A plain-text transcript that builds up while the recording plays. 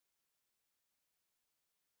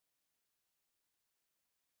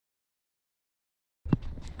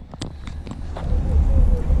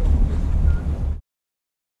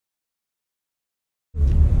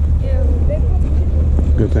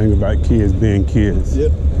thing about kids being kids.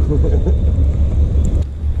 Yep.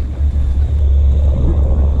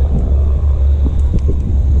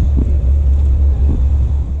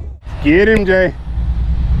 Get him, Jay.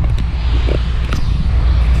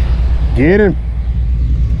 Get him.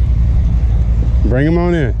 Bring him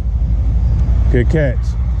on in. Good catch.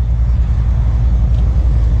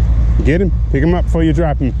 Get him. Pick him up before you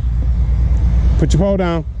drop him. Put your pole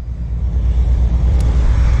down.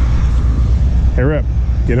 Hurry up.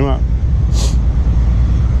 Get him up.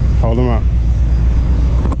 Hold him up.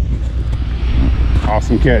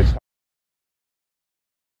 Awesome catch.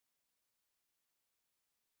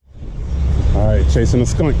 All right, chasing a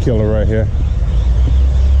skunk killer right here.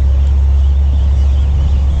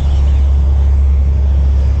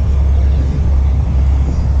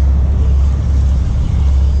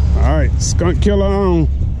 All right, skunk killer on.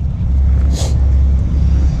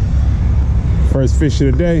 First fish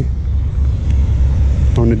of the day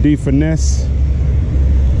on the D finesse.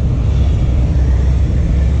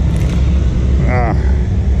 All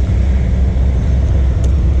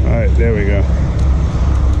right, there we go.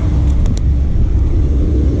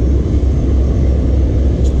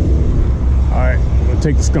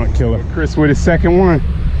 Take the skunk killer. Chris with his second one.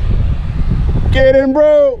 Get him,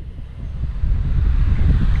 bro.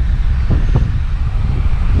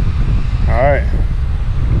 All right.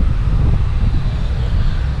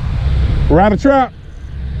 Rattle trap.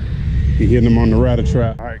 He hitting him on the rattle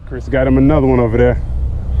trap. All right, Chris got him another one over there.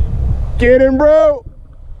 Get him, bro.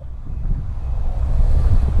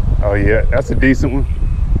 Oh yeah, that's a decent one.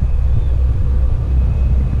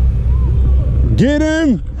 Get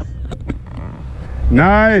him.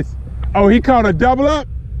 Nice. Oh, he caught a double up?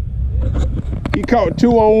 He caught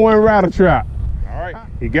 2-on-1 rattle trap. All right,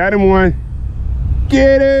 he got him one.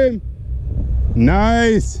 Get him.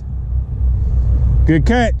 Nice. Good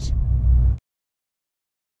catch.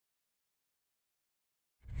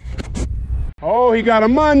 Oh, he got a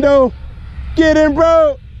mondo. Get him,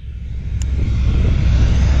 bro.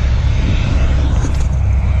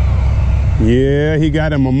 Yeah, he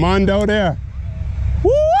got him a mondo there.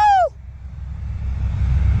 Woo!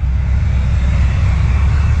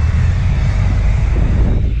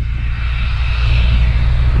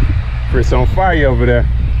 Chris on fire over there.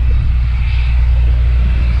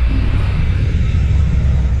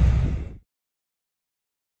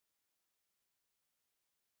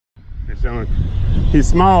 Fish on. He's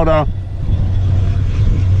small though.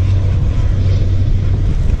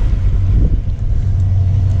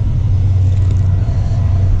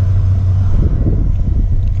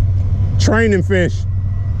 Training fish.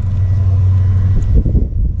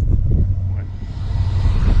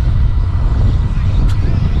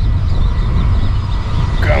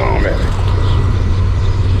 Come on, baby.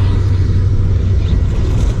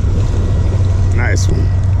 Nice one.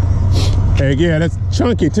 Heck yeah, that's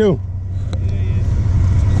chunky too.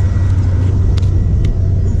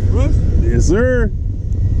 Yes, sir.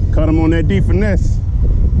 Caught him on that D finesse.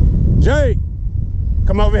 Jay,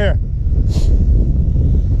 come over here.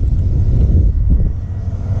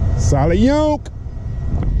 Solid yoke.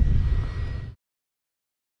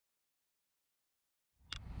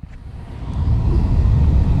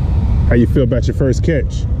 How you feel about your first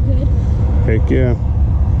catch? Good. Heck yeah.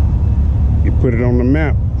 You put it on the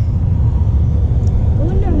map. I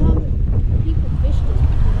wonder how many people fish this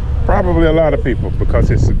before. Probably a lot of people because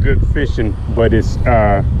it's a good fishing, but it's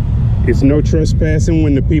no trespassing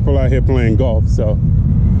when the people out here playing golf. So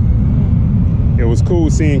it was cool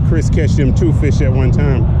seeing Chris catch them 2 fish at one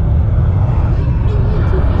time.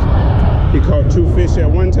 He caught 2 fish at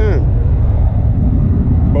one time.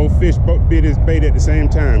 Both fish bit his bait at the same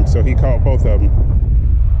time, so he caught both of them.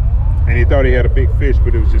 And he thought he had a big fish,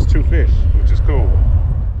 but it was just 2 fish, which is cool. All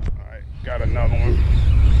right, got another one.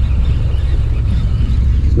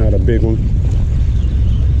 It's not a big one.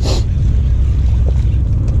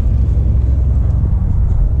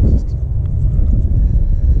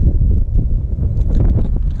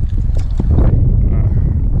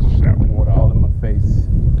 Shot water all in my face.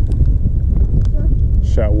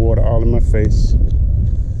 Shot water all in my face.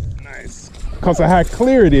 Nice. Because of how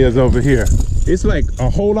clear it is over here. It's like a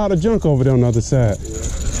whole lot of junk over there on the other side.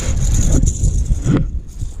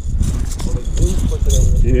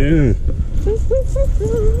 Yeah.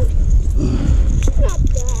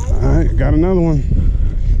 All right, got another one.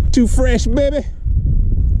 Too fresh, baby. I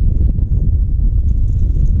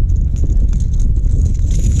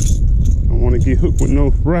don't want to get hooked with no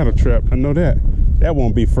rattle trap. I know that. That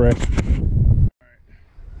won't be fresh.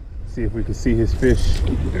 See if we can see his fish.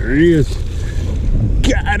 There he is.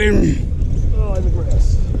 Got him. Oh, in the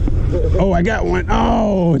grass. Oh, I got one.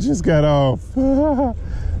 Oh, just got off.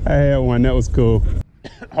 I had one, that was cool.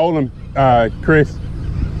 Hold him, Chris.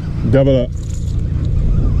 Double up.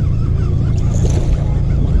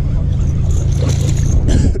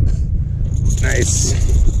 Nice.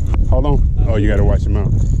 Hold on. Oh, you gotta watch him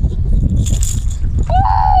out.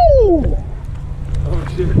 Woo! Oh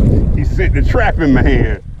shit. He sent the trap in my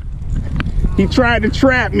hand. He tried to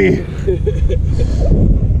trap me.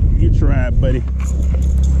 You tried, buddy.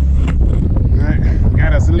 All right,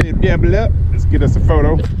 got us a little double up. Let's get us a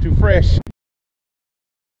photo. Too fresh.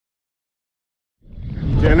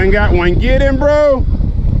 Jalen got one. Get him, bro.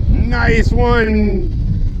 Nice one.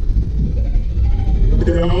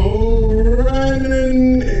 Go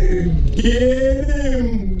running. Get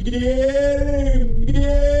him. Get him. Get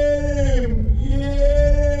him. Get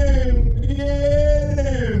him. Get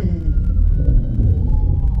him.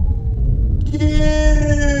 Get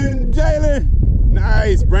him, Jalen.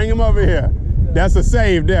 Nice. Bring him over here. That's a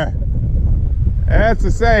save there. That's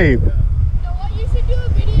a save. You know what? You should do a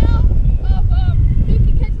video of who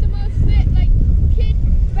can catch the most fit, like kid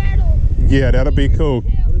battle. Yeah, that'll be cool.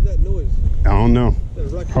 What is that noise? I don't know.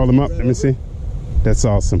 That Hold him up. Let me see. That's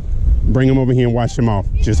awesome. Bring him over here and wash him off.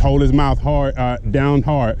 Just hold his mouth hard, down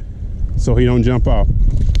hard, so he don't jump off.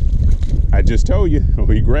 I just told you. Oh,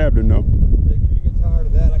 he grabbed him though. If you get tired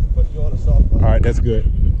of that, I can put you on a soft plate. All right, that's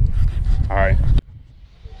good. All right.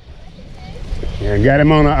 Yeah, got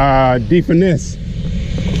him on a de-finesse.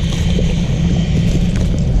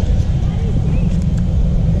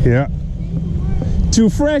 Yeah. Too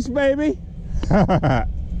fresh, baby.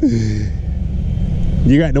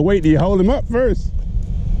 You got to wait till you hold him up first.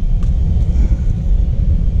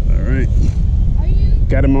 All right.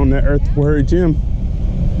 Got him on that earthworm gym.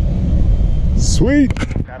 Sweet.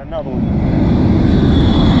 Got another one.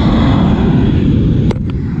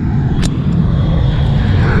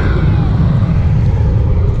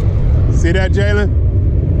 See that, Jalen?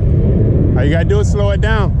 All you gotta do is slow it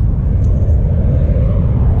down.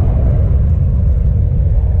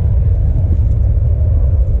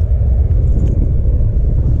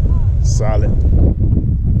 Solid.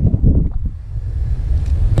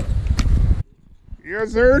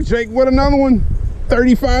 Yes, sir. Jake with another one.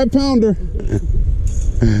 35-pounder.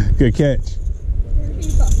 Good catch.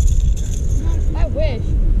 I wish.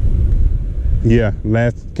 Yeah,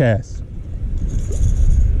 last cast.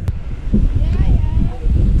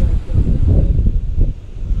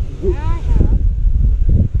 You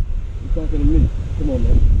talking to me? Come on,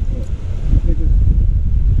 man.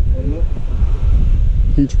 Hold him up.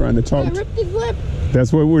 He trying to talk. I ripped his lip.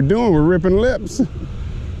 That's what we're doing. We're ripping lips. Got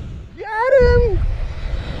him.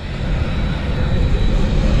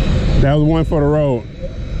 That was one for the road.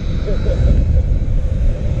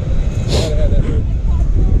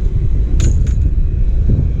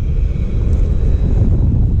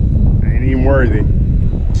 Ain't even worthy.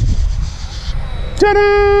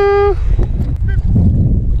 Ta-da!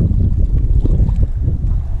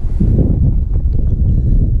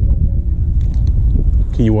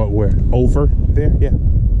 Can you walk where? Over there? Yeah.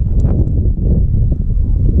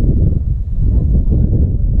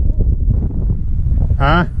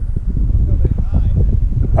 Huh?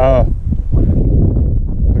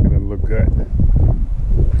 Look at it, look good.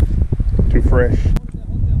 Too fresh.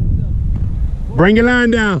 Bring your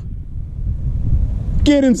line down.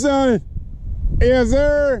 Get him, son. Yes,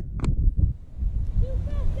 sir.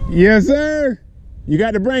 Yes, sir. You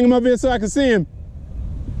got to bring him up here so I can see him.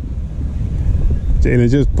 Jalen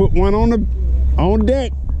just put one on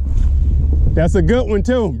deck. That's a good one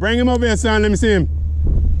too. Bring him over here, son. Let me see him.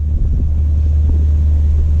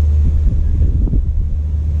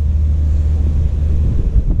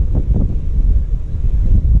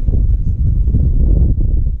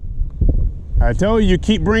 I told you,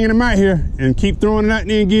 keep bringing him out here and keep throwing it out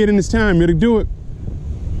there and get it in this time. It'll do it.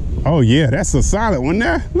 Oh yeah, that's a solid one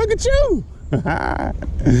there. Look at you.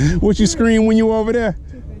 What you scream when you were over there?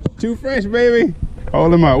 Too fresh, baby.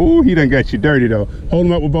 Hold him up. Ooh, he done got you dirty though. Hold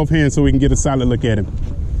him up with both hands so we can get a solid look at him.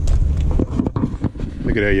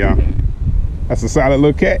 Look at that, y'all. That's a solid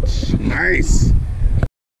little catch. Nice.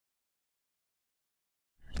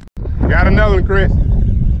 Got another one, Chris.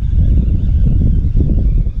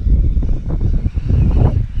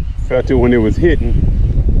 Felt it when it was hitting.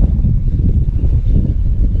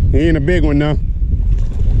 He ain't a big one though.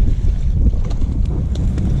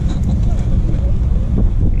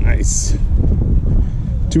 Nice.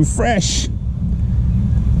 Too fresh.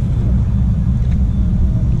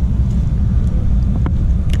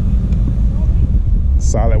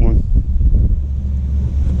 Solid one.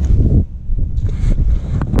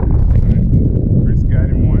 Chris got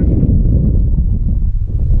him one.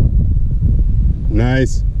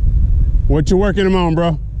 Nice. What you working him on,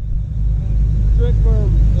 bro? trick for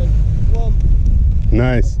the plum.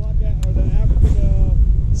 Nice. Or the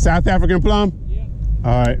African, South African plum? yeah.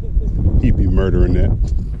 All right. He'd be murdering that.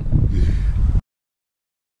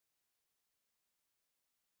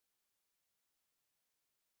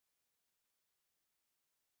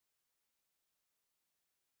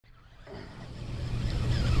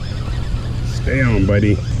 Stay on,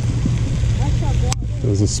 buddy. That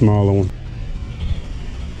was a smaller one.